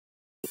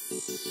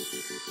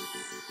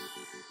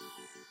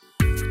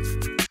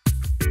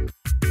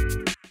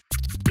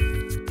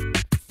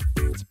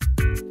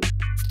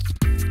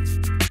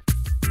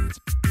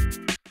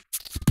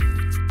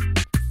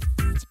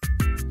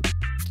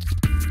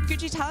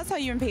us how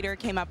you and Peter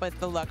came up with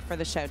the look for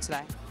the show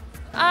today.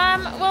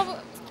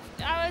 Well,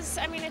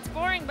 I mean, it's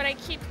boring, but I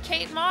keep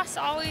Kate Moss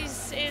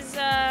always is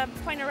a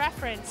point of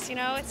reference, you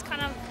know? It's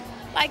kind of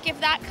like if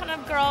that kind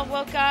of girl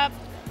woke up,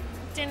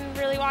 didn't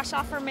really wash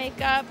off her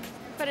makeup,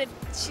 but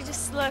she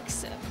just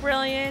looks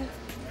brilliant,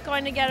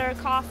 going to get her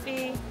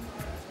coffee.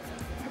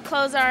 Her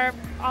clothes are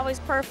always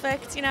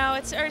perfect, you know?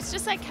 It's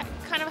just like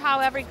kind of how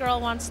every girl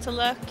wants to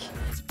look.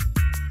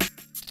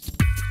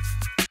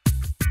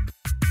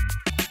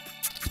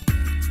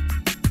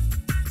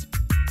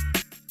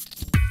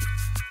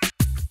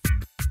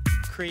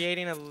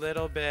 Creating a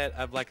little bit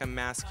of like a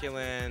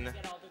masculine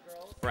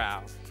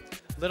brow.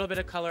 A little bit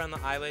of color on the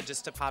eyelid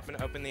just to pop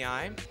and open the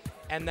eye.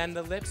 And then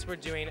the lips, we're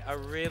doing a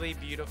really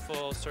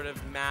beautiful sort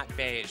of matte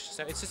beige.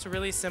 So it's just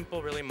really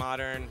simple, really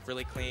modern,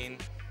 really clean,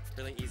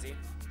 really easy.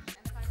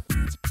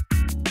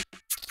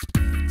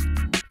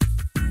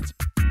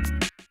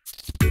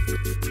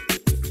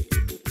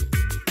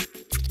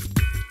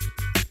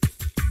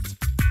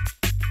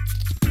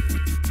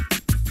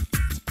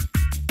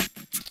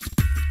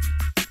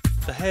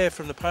 The hair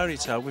from the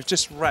ponytail, we've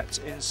just wrapped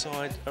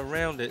inside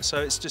around it, so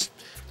it's just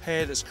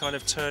hair that's kind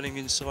of turning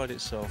inside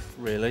itself,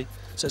 really.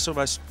 So it's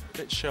almost a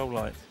bit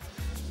shell-like.